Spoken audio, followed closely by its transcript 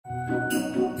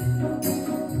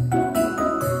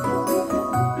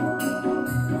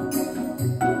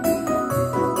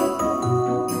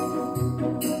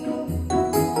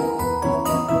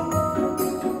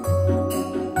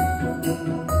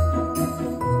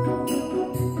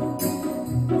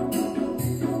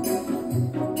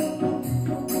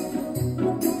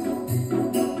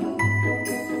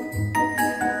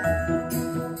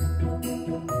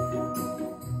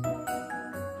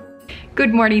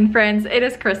Good morning, friends. It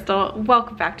is Crystal.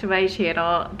 Welcome back to my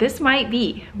channel. This might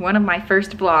be one of my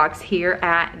first vlogs here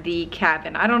at the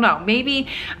cabin. I don't know, maybe,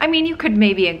 I mean, you could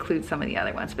maybe include some of the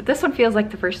other ones, but this one feels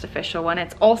like the first official one.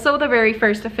 It's also the very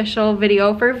first official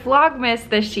video for Vlogmas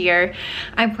this year.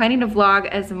 I'm planning to vlog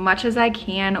as much as I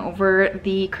can over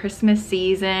the Christmas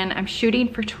season. I'm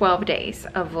shooting for 12 days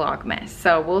of Vlogmas,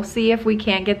 so we'll see if we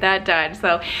can't get that done.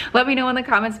 So let me know in the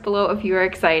comments below if you are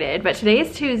excited. But today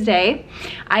is Tuesday.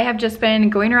 I have just been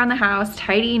going around the house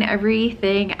tidying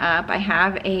everything up. I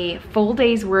have a full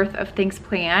day's worth of things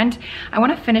planned. I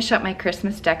want to finish up my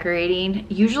Christmas decorating.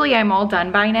 Usually I'm all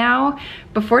done by now.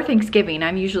 Before Thanksgiving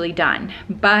I'm usually done,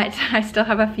 but I still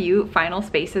have a few final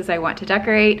spaces I want to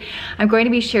decorate. I'm going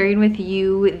to be sharing with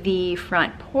you the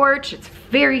front porch. It's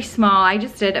very small. I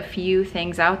just did a few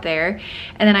things out there,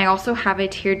 and then I also have a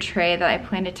tiered tray that I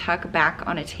plan to tuck back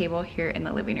on a table here in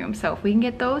the living room. So if we can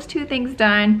get those two things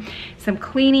done, some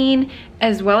cleaning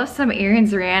as well as some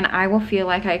errands ran, I will feel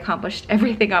like I accomplished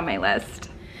everything on my list.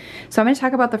 So I'm going to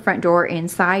talk about the front door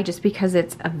inside just because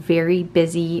it's a very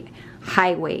busy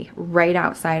highway right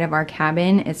outside of our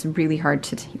cabin. It's really hard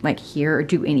to like hear or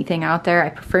do anything out there. I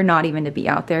prefer not even to be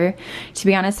out there, to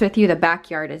be honest with you. The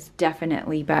backyard is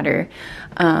definitely better,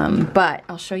 but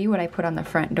I'll show you what I put on the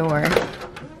front door.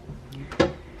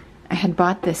 I had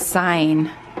bought this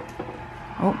sign.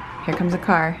 Oh, here comes a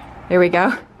car. There we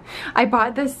go. I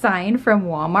bought this sign from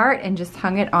Walmart and just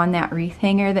hung it on that wreath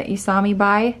hanger that you saw me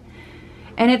buy,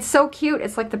 and it's so cute.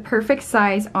 It's like the perfect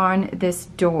size on this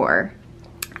door.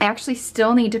 I actually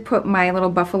still need to put my little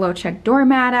buffalo check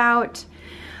doormat out,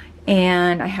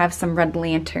 and I have some red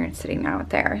lanterns sitting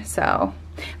out there. So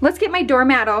let's get my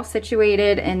doormat all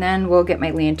situated and then we'll get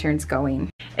my lanterns going.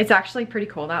 It's actually pretty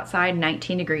cold outside.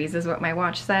 19 degrees is what my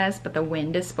watch says, but the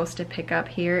wind is supposed to pick up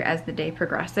here as the day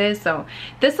progresses. So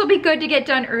this will be good to get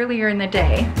done earlier in the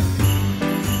day.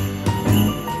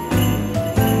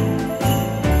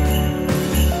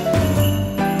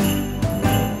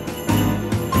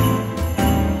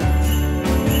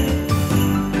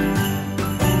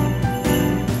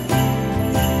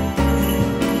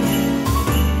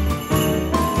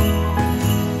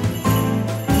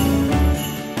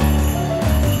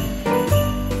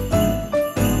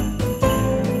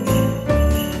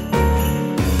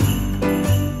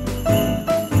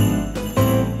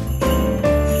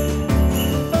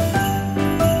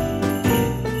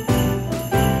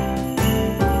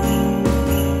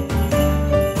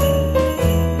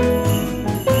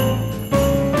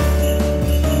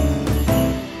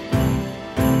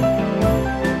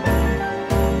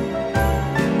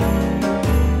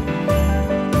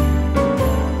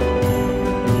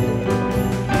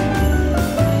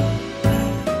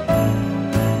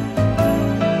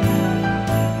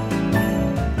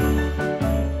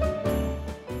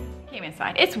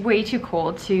 It's way too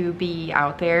cold to be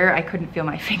out there. I couldn't feel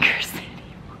my fingers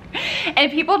anymore.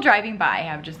 And people driving by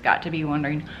have just got to be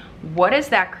wondering, what is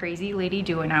that crazy lady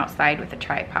doing outside with a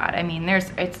tripod? I mean,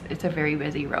 it's a very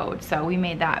busy road, so we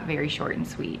made that very short and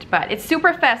sweet. But it's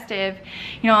super festive.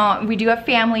 You know, we do have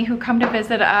family who come to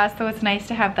visit us, so it's nice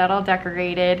to have that all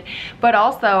decorated. But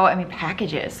also, I mean,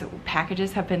 packages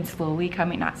have been slowly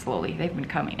coming, not slowly, they've been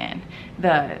coming in.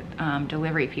 The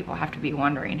delivery people have to be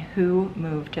wondering who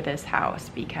moved to this house,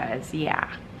 because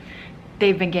yeah,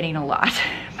 they've been getting a lot.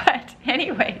 But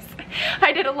anyways,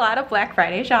 I did a lot of Black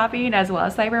Friday shopping as well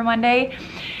as Cyber Monday.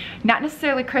 Not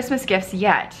necessarily Christmas gifts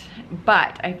yet,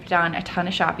 but I've done a ton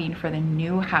of shopping for the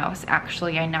new house.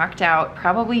 Actually, I knocked out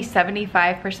probably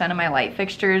 75% of my light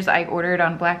fixtures I ordered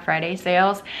on Black Friday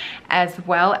sales, as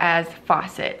well as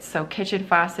faucets. So kitchen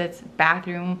faucets,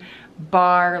 bathroom,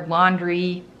 bar,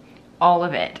 laundry, all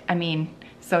of it. I mean,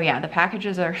 so yeah, the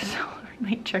packages are so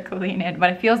like trickling in,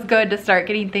 but it feels good to start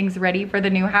getting things ready for the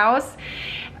new house,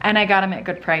 and I got them at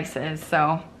good prices.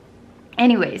 So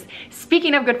anyways,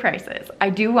 speaking of good prices,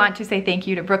 I do want to say thank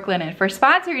you to Brooklinen for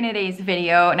sponsoring today's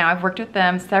video. Now, I've worked with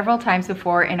them several times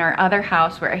before in our other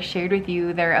house where I shared with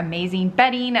you their amazing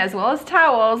bedding as well as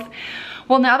towels.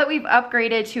 Well, now that we've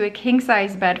upgraded to a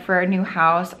king-size bed for our new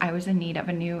house, I was in need of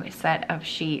a new set of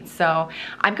sheets. So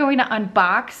I'm going to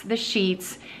unbox the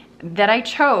sheets that I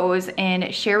chose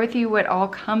and share with you what all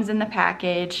comes in the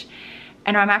package.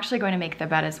 And I'm actually going to make the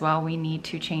bed as well. We need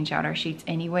to change out our sheets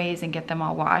anyways and get them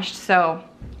all washed. So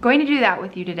going to do that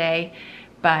with you today.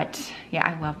 But yeah,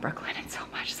 I love Brooklinen so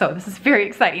much. So this is a very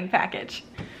exciting package.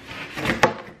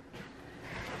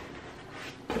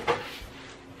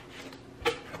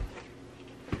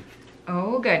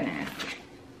 Oh goodness.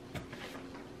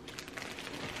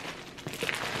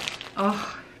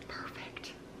 Oh,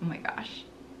 perfect. Oh my gosh.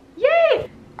 Yay!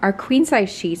 Our queen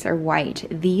size sheets are white.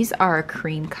 These are a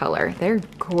cream color. They're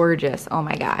gorgeous, oh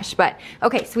my gosh. But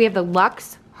okay, so we have the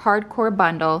Luxe Hardcore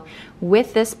bundle.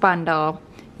 With this bundle,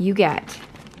 you get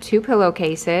 2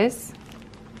 pillowcases,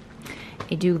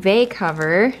 a duvet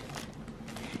cover,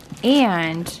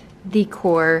 and the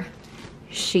Decor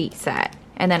sheet set.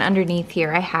 And then underneath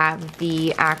here, I have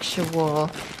the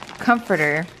actual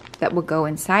comforter that will go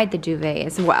inside the duvet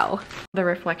as well. The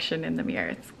reflection in the mirror,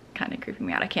 it's kind of creeping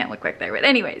me out. I can't look right there, but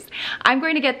anyways, I'm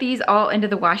going to get these all into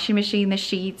the washing machine, the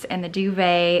sheets and the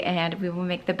duvet, and we will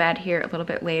make the bed here a little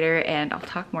bit later, and I'll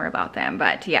talk more about them.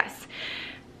 But yes,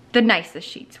 the nicest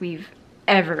sheets we've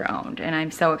ever owned, and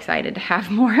I'm so excited to have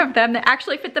more of them that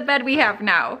actually fit the bed we have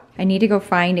now. I need to go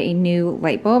find a new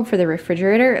light bulb for the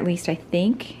refrigerator, at least I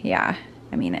think. Yeah,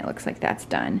 I mean, it looks like that's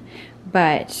done,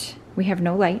 but we have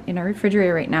no light in our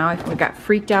refrigerator right now. We got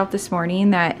freaked out this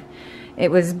morning that it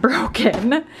was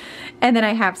broken. And then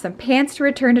I have some pants to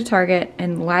return to Target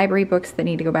and library books that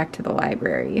need to go back to the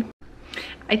library.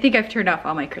 I think I've turned off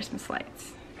all my Christmas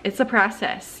lights. It's a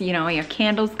process, you know, you have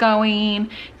candles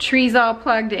going, trees all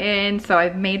plugged in, so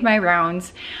I've made my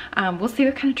rounds. We'll see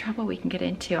what kind of trouble we can get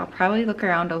into. I'll probably look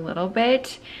around a little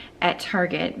bit at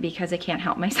Target because I can't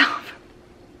help myself.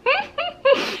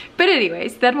 But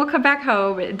anyways, then we'll come back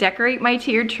home, decorate my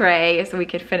tiered tray so we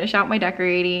could finish out my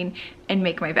decorating and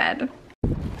make my bed.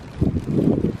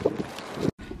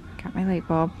 Got my light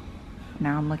bulb.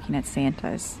 Now I'm looking at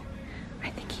Santa's. I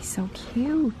think he's so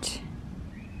cute.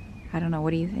 I don't know,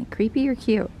 what do you think? Creepy or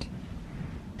cute?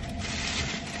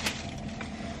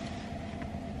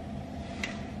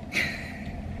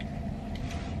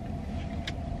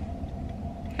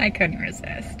 I couldn't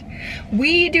resist.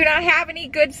 We do not have any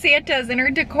good Santas in our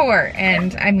decor,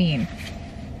 and I mean,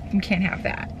 you can't have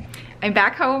that. I'm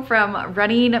back home from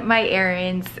running my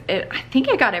errands. I think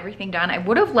I got everything done. I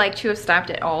would have liked to have stopped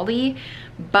at Aldi,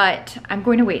 but I'm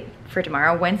going to wait for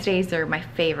tomorrow. Wednesdays are my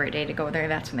favorite day to go there.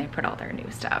 That's when they put all their new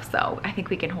stuff. So I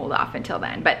think we can hold off until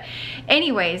then. But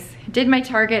anyways, did my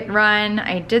Target run.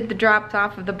 I did the drops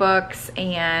off of the books,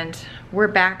 and we're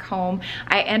back home.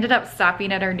 I ended up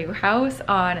stopping at our new house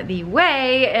on the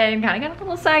way and kind of got a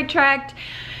little sidetracked.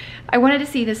 I wanted to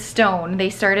see the stone. They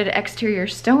started exterior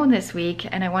stone this week,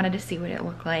 and I wanted to see what it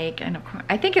looked like. And of course,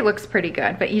 I think it looks pretty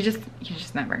good, but you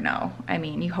just never know. I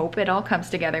mean, you hope it all comes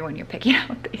together when you're picking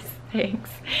out these things.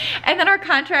 And then our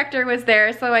contractor was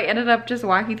there, so I ended up just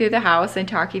walking through the house and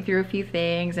talking through a few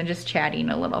things and just chatting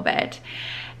a little bit.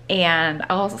 And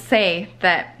I'll say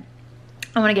that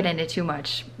I don't want to get into too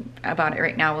much about it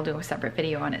right now. We'll do a separate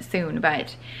video on it soon,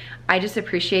 but I just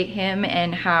appreciate him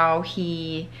and how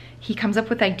he comes up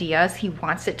with ideas. He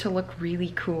wants it to look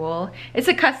really cool. It's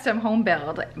a custom home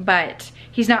build, but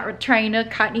he's not trying to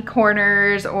cut any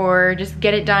corners or just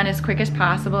get it done as quick as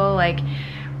possible. Like,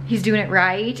 he's doing it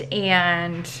right,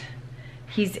 and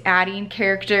he's adding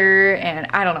character, and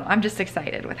I don't know, I'm just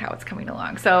excited with how it's coming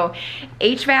along. So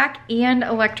HVAC and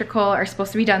electrical are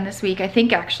supposed to be done this week, I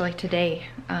think actually today.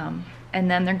 And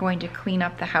then they're going to clean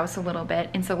up the house a little bit.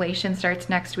 Insulation starts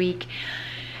next week.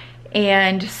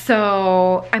 And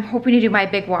so I'm hoping to do my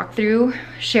big walkthrough,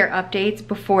 share updates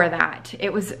before that.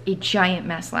 It was a giant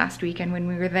mess last weekend when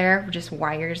we were there, just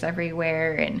wires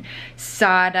everywhere and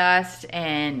sawdust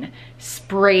and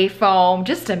spray foam,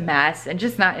 just a mess, and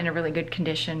just not in a really good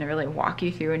condition to really walk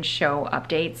you through and show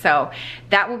updates. So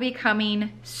that will be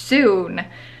coming soon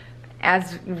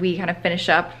as we kind of finish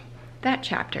up that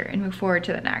chapter and move forward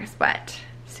to the next. But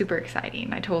super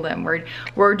exciting. I told him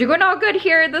we're doing all good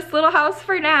here in this little house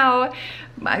for now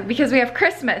because we have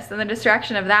Christmas and the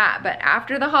distraction of that. But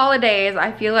after the holidays,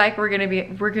 I feel like we're gonna be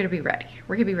ready.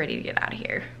 We're gonna be ready to get out of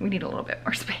here. We need a little bit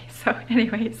more space. So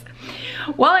anyways,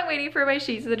 while I'm waiting for my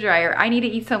sheets to the dryer, I need to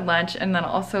eat some lunch and then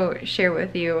also share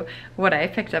with you what I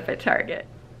picked up at Target.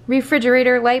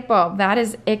 Refrigerator light bulb, that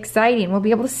is exciting. We'll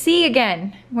be able to see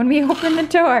again when we open the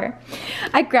door.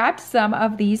 I grabbed some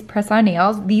of these press-on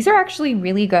nails. These are actually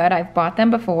really good. I've bought them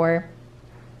before.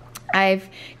 I've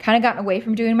kind of gotten away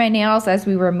from doing my nails as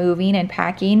we were moving and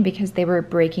packing because they were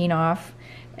breaking off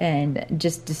and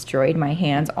just destroyed my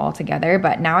hands altogether.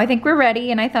 But now I think we're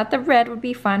ready, and I thought the red would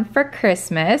be fun for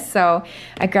Christmas, so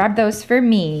I grabbed those for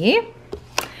me.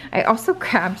 I also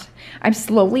grabbed, I'm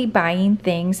slowly buying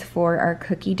things for our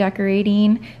cookie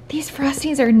decorating. These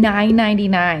frostings are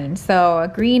 $9.99, so a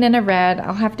green and a red.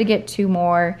 I'll have to get 2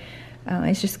 more.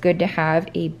 It's just good to have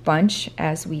a bunch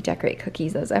as we decorate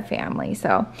cookies as a family.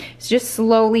 So it's just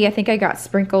slowly, I think I got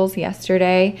sprinkles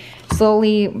yesterday.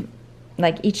 Slowly,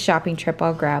 like each shopping trip,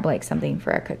 I'll grab like something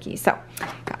for our cookies. So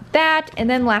got that, and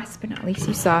then last but not least,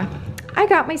 you saw I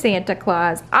got my Santa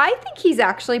Claus. I think he's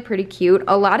actually pretty cute.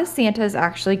 A lot of Santas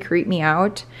actually creep me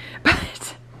out,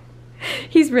 but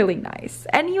he's really nice.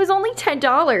 And he was only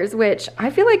 $10, which I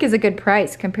feel like is a good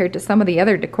price compared to some of the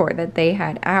other decor that they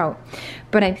had out.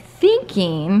 But I'm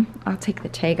thinking, I'll take the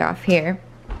tag off here.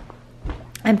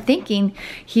 I'm thinking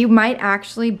he might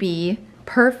actually be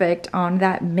perfect on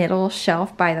that middle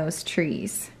shelf by those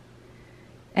trees.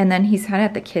 And then he's kind of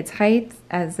at the kids' height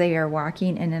as they are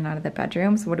walking in and out of the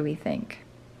bedrooms. What do we think?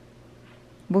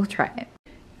 We'll try it.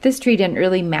 This tree didn't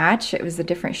really match. It was a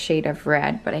different shade of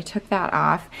red, but I took that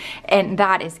off. And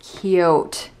that is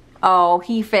cute. Oh,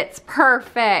 he fits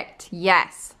perfect.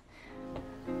 Yes.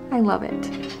 I love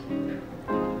it.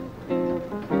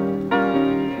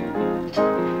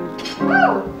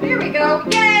 Oh, here we go.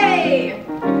 Yay!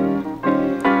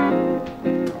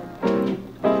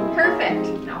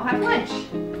 Perfect. Now I'll have lunch.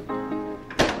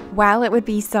 While it would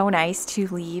be so nice to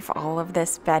leave all of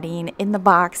this bedding in the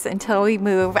box until we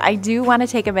move, I do want to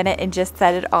take a minute and just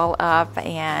set it all up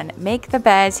and make the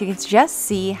bed so you can just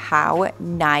see how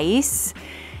nice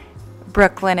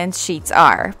brooklinen sheets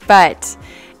are. But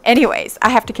anyways, I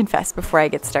have to confess before I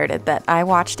get started that I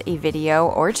watched a video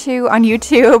or two on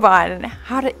YouTube on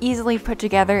how to easily put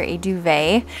together a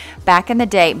duvet. Back in the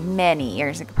day, many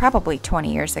years ago, probably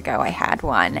 20 years ago, I had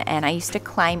one, and I used to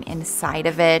climb inside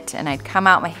of it, and I'd come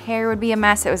out, my hair would be a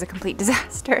mess. It was a complete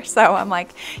disaster. So I'm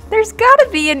like, there's gotta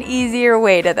be an easier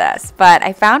way to this. But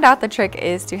I found out the trick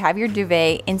is to have your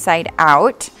duvet inside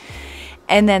out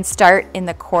and then start in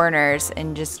the corners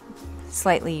and just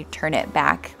slightly turn it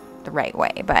back the right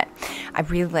way. But I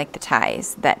really like the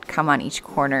ties that come on each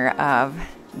corner of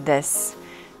this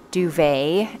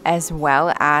duvet as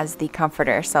well as the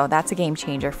comforter, so that's a game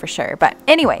changer for sure. But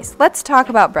anyways, let's talk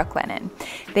about brooklinen.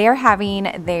 They are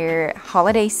having their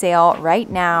holiday sale right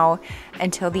now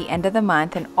until the end of the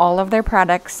month, and all of their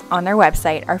products on their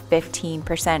website are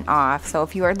 15% off. So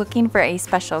if you are looking for a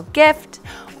special gift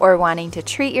or wanting to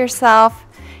treat yourself,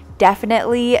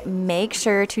 definitely make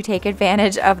sure to take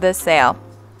advantage of this sale.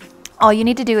 All you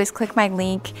need to do is click my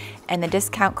link and the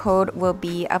discount code will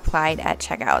be applied at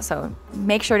checkout. So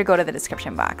make sure to go to the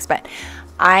description box. But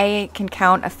I can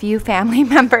count a few family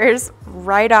members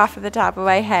right off of the top of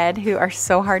my head who are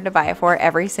so hard to buy for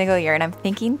every single year. And I'm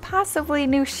thinking possibly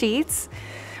new sheets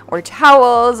or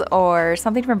towels or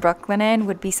something from brooklinen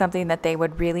would be something that they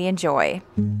would really enjoy.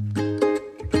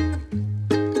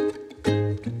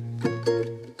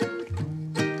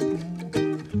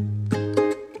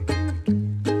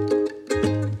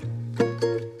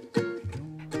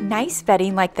 Nice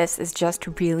bedding like this is just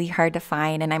really hard to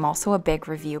find, and I'm also a big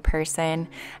review person.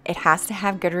 It has to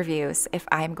have good reviews if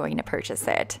I'm going to purchase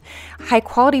it. High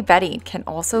quality bedding can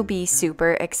also be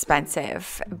super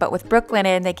expensive, but with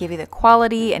brooklinen, they give you the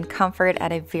quality and comfort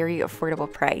at a very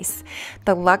affordable price.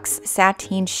 The Luxe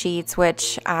sateen sheets,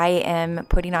 which I am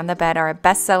putting on the bed, are a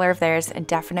bestseller of theirs and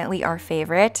definitely our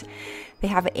favorite. They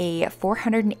have a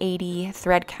 480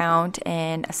 thread count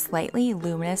and a slightly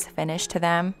luminous finish to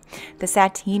them. The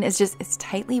sateen is it's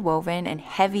tightly woven and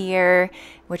heavier,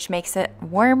 which makes it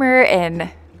warmer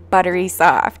and buttery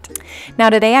soft. Now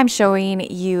today I'm showing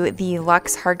you the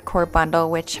Luxe Hardcore bundle,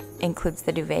 which includes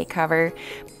the duvet cover,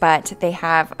 but they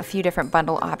have a few different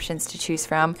bundle options to choose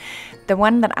from. The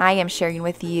one that I am sharing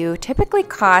with you typically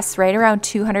costs right around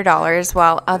 $200,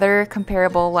 while other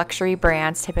comparable luxury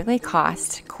brands typically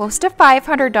cost close to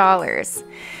 $500.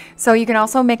 So you can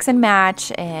also mix and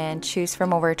match and choose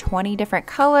from over 20 different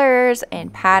colors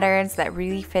and patterns that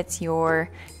really fits your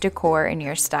decor and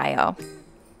your style.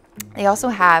 They also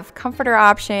have comforter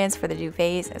options for the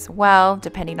duvets as well,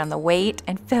 depending on the weight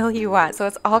and fill you want. So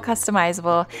it's all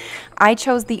customizable. I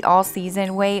chose the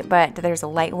all-season weight, but there's a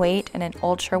lightweight and an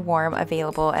ultra warm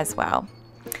available as well.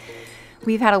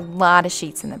 We've had a lot of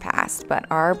sheets in the past, but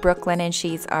our brooklinen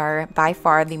sheets are by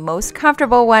far the most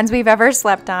comfortable ones we've ever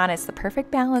slept on. It's the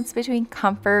perfect balance between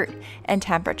comfort and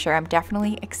temperature. I'm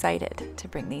definitely excited to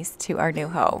bring these to our new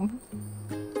home.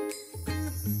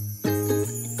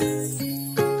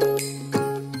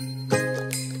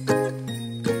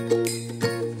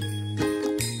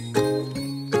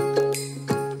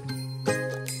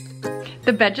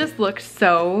 The bed just looks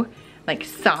so like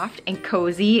soft and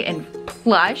cozy and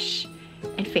plush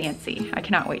and fancy. I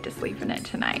cannot wait to sleep in it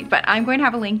tonight. But I'm going to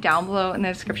have a link down below in the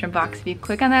description box. If you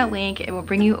click on that link, it will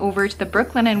bring you over to the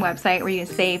brooklinen website where you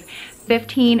can save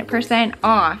 15%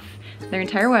 off their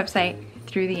entire website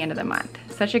through the end of the month.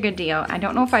 Such a good deal. I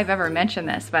don't know if I've ever mentioned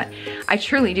this, but I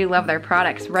truly do love their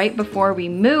products. Right before we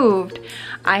moved,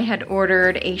 I had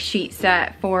ordered a sheet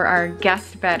set for our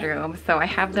guest bedroom. So I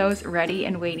have those ready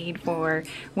and waiting for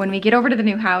when we get over to the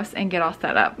new house and get all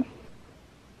set up.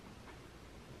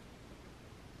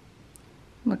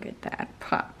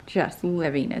 pup just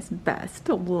living his best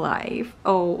life.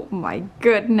 Oh my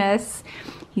goodness.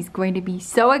 He's going to be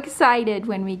so excited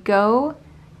when we go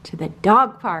to the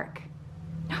dog park.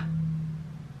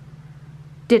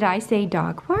 Did I say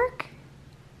dog park?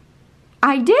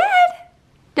 I did.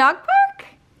 Dog park?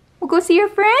 We'll go see your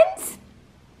friends?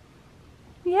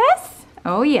 Yes?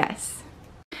 Oh yes.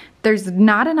 There's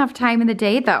not enough time in the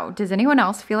day though. Does anyone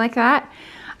else feel like that?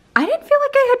 I didn't feel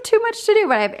like I had too much to do,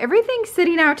 but I have everything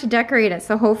sitting out to decorate it.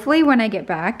 So hopefully when I get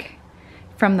back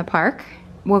from the park,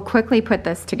 we'll quickly put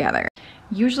this together.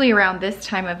 Usually around this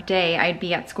time of day, I'd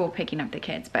be at school picking up the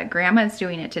kids, but Grandma's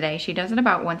doing it today. She does it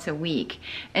about once a week.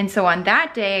 And so on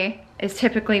that day is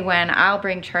typically when I'll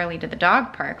bring Charlie to the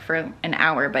dog park for an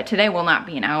hour, but today will not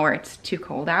be an hour. It's too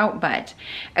cold out, but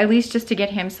at least just to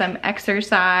get him some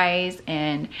exercise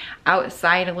and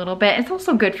outside a little bit. It's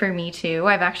also good for me too.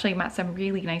 I've actually met some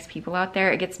really nice people out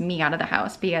there. It gets me out of the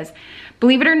house because,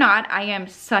 believe it or not, I am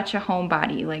such a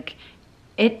homebody. Like,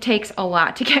 it takes a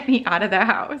lot to get me out of the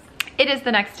house. It is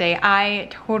the next day. I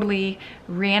totally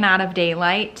ran out of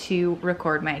daylight to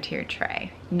record my tiered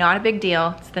tray. Not a big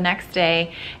deal. It's the next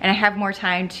day and I have more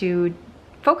time to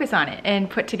focus on it and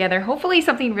put together hopefully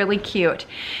something really cute.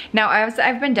 Now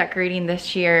I've been decorating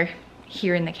this year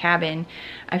here in the cabin.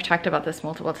 I've talked about this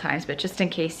multiple times, but just in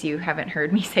case you haven't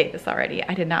heard me say this already,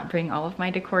 I did not bring all of my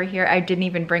decor here. I didn't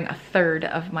even bring a third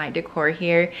of my decor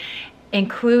here,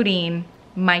 including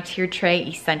my tiered tray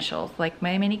essentials, like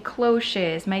my mini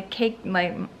cloches, my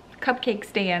cupcake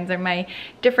stands, or my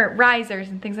different risers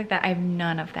and things like that. I have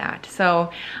none of that. So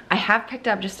I have picked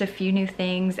up just a few new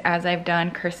things as I've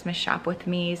done Christmas shop with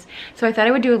me's. So I thought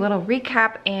I would do a little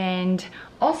recap, and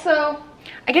also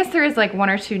I guess there is like one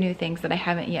or two new things that I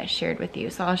haven't yet shared with you.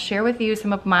 So I'll share with you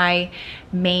some of my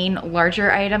main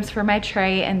larger items for my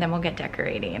tray, and then we'll get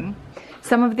decorating.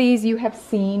 Some of these you have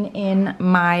seen in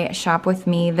my shop with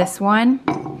me. This one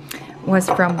was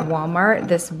from Walmart,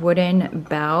 this wooden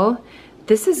bell.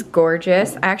 This is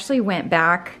gorgeous. I actually went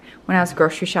back when I was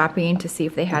grocery shopping to see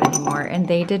if they had any more, and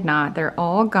they did not. They're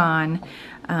all gone.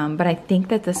 But I think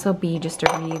that this will be just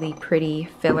a really pretty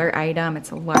filler item.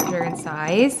 It's larger in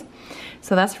size.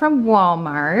 So that's from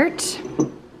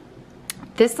Walmart.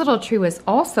 This little tree was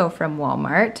also from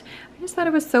Walmart. I just thought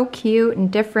it was so cute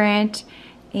and different.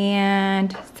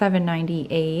 And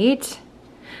 $7.98.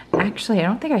 Actually, I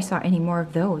don't think I saw any more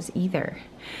of those either.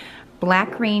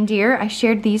 Black reindeer. I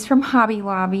shared these from Hobby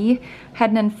Lobby.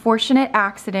 Had an unfortunate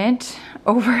accident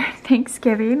over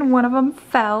Thanksgiving. One of them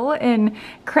fell and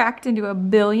cracked into a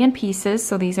billion pieces,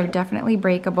 so these are definitely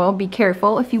breakable. Be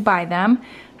careful if you buy them.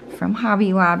 From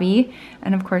Hobby Lobby.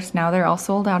 And of course now they're all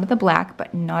sold out of the black,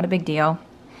 but not a big deal.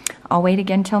 I'll wait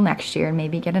again till next year and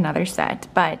maybe get another set.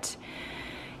 But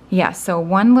yeah, so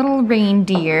one little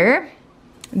reindeer.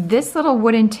 This little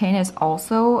wooden tin is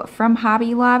also from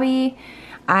Hobby Lobby.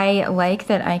 I like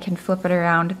that I can flip it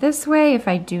around this way if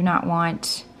I do not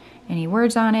want any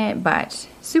words on it, but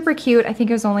super cute. I think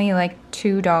it was only like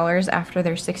 $2 after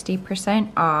they're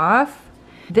 60% off.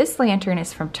 This lantern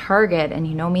is from Target, and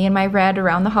you know me and my red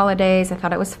around the holidays. I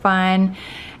thought it was fun.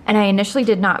 And I initially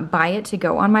did not buy it to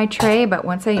go on my tray, but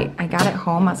once I got it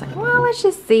home, I was like, well, let's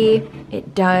just see.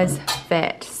 It does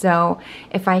fit. So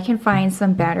if I can find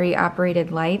some battery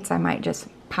operated lights, I might just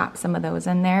pop some of those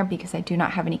in there because I do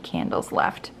not have any candles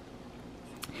left.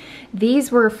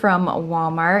 These were from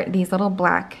Walmart, these little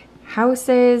black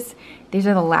houses. These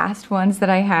are the last ones that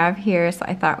I have here, so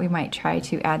I thought we might try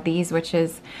to add these, which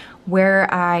is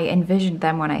where I envisioned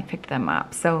them when I picked them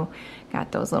up. So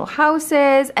got those little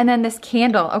houses, and then this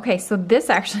candle. Okay, so this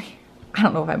actually, I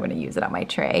don't know if I'm gonna use it on my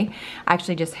tray. I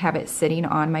actually just have it sitting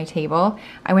on my table.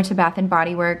 I went to Bath and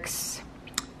Body Works.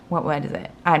 What is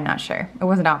it? I'm not sure. It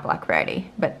wasn't on Black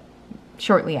Friday, but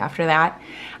shortly after that,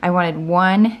 I wanted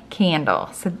one candle.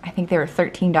 So I think they were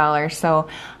 $13. So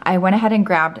I went ahead and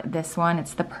grabbed this one.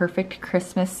 It's the perfect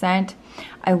Christmas scent.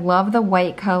 I love the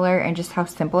white color and just how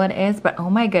simple it is, but oh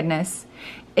my goodness,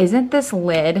 isn't this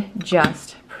lid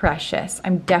just precious?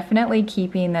 I'm definitely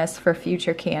keeping this for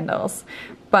future candles,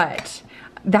 but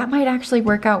that might actually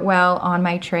work out well on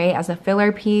my tray as a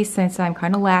filler piece since I'm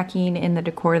kind of lacking in the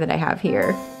decor that I have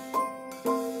here.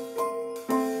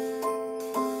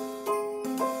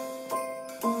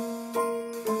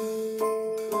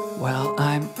 Well,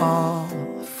 I'm all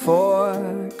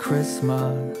for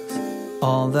Christmas,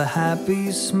 all the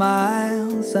happy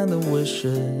smiles and the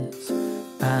wishes,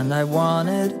 and I want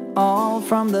it all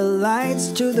from the lights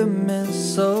to the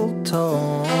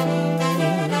mistletoe.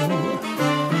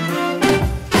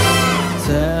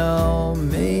 Tell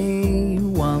me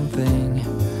one thing,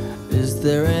 is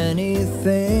there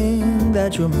anything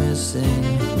that you're missing?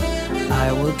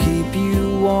 I will keep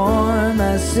you warm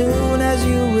as soon as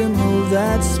you remove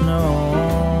that snow.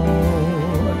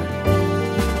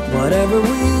 Whatever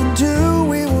we do,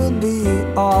 we will be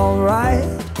alright.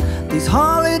 These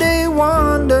holiday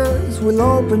wonders will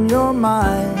open your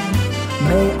mind.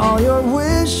 May all your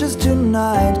wishes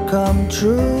tonight come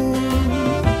true.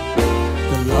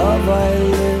 The love I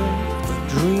lived, the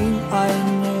dream I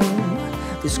knew.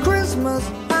 This Christmas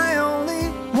I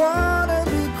only wanna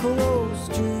be close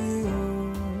to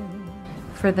you.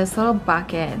 For this little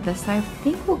bucket, this I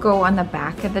think will go on the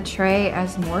back of the tray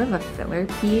as more of a filler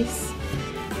piece.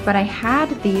 But I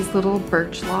had these little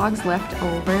birch logs left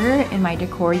over in my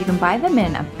decor. You can buy them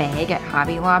in a bag at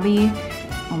Hobby Lobby.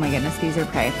 Oh my goodness, these are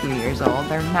probably a few years old.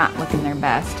 They're not looking their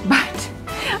best, but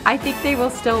I think they will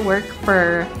still work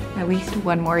for at least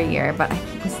one more year. But I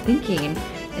was thinking,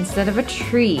 instead of a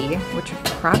tree, which would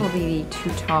probably be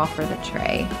too tall for the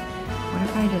tray, what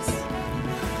if I just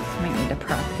might need to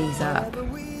prop these up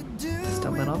just a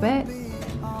little bit?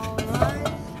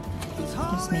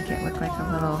 Just make it look like a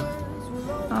little,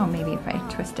 oh, maybe if I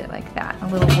twist it like that, a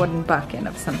little wooden bucket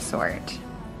of some sort.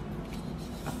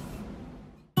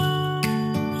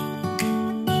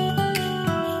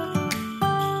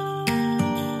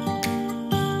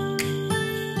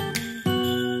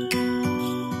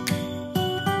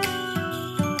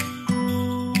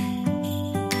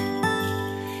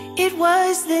 It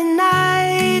was the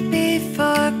night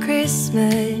before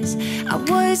Christmas. I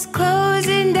was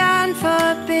closing down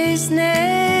for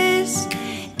business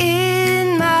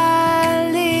in my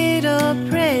little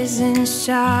present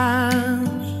shop,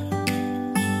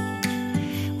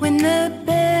 when the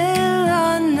bell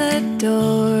on the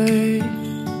door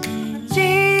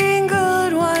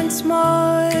jingled once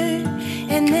more,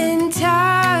 and then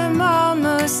time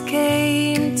almost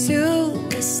came to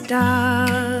a stop.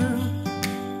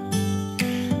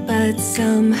 But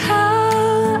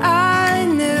somehow I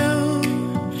knew,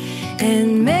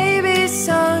 and maybe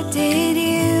so did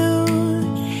you,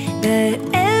 that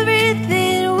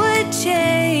everything would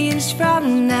change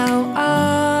from now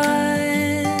on.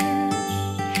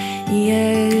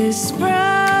 Yes,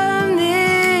 from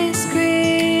this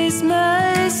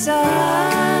Christmas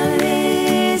on,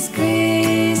 this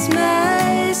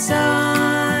Christmas on.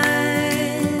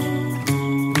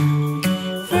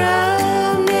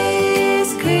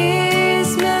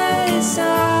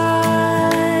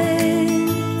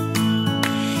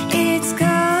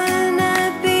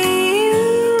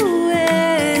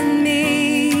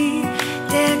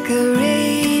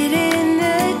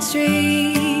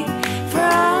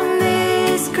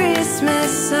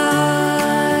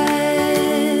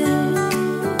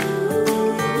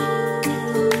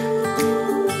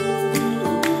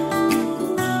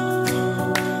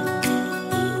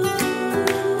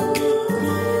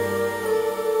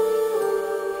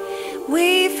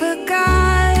 We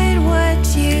forgot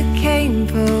what you came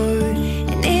for,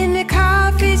 and in the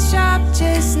coffee shop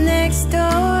just next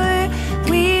door,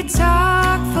 we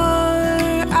talked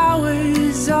for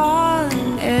hours on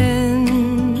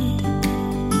end,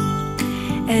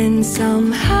 and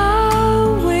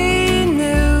somehow we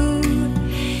knew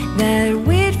that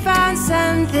we'd found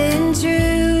something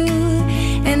true,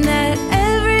 and that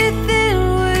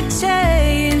everything would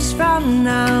change from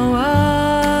now on.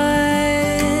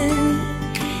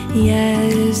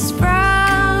 Yes,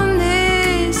 from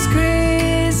this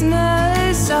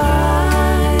Christmas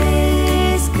on,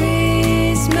 this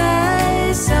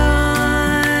Christmas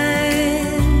on,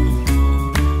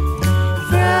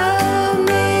 from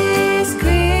this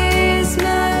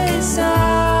Christmas on,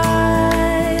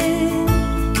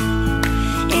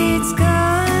 it's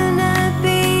gonna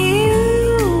be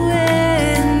you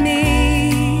and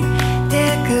me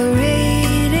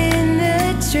decorating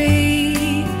the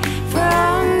tree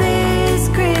from this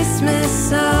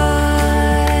Christmas on.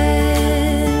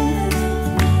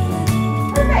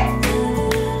 Perfect.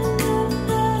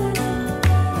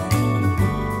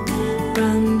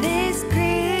 From this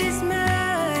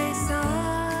Christmas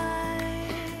on.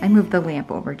 I moved the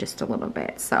lamp over just a little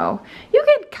bit, so you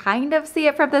can kind of see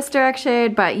it from this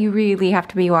direction, but you really have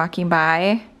to be walking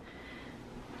by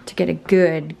to get a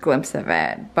good glimpse of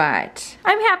it. But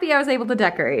I'm happy I was able to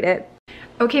decorate it.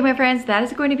 Okay, my friends, that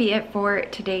is going to be it for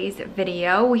today's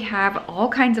video. We have all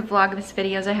kinds of Vlogmas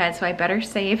videos ahead, so I better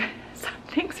save some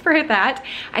things for that.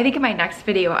 I think in my next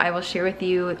video, I will share with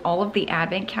you all of the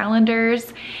advent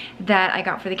calendars that I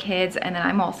got for the kids, and then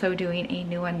I'm also doing a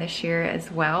new one this year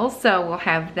as well. So we'll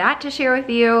have that to share with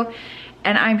you,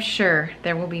 and I'm sure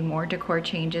there will be more decor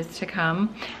changes to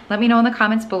come. Let me know in the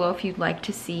comments below if you'd like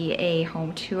to see a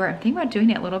home tour. I'm thinking about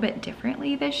doing it a little bit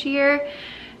differently this year.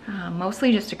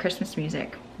 mostly just to Christmas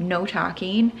music, no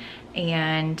talking,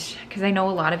 and because I know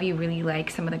a lot of you really like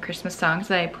some of the Christmas songs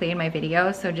that I play in my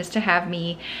videos, so just to have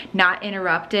me not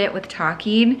interrupt it with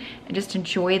talking and just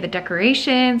enjoy the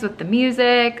decorations with the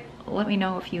music, let me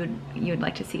know if you'd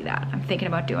like to see that. I'm thinking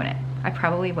about doing it. I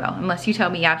probably will, unless you tell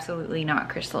me absolutely not,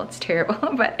 Crystal, it's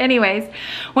terrible. But anyways,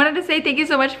 wanted to say thank you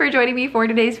so much for joining me for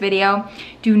today's video.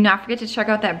 Do not forget to check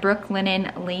out that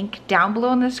brooklinen link down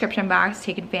below in the description box.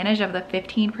 Take advantage of the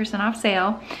 15% off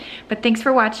sale. But thanks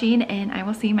for watching, and I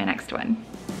will see you in my next one.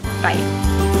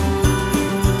 Bye.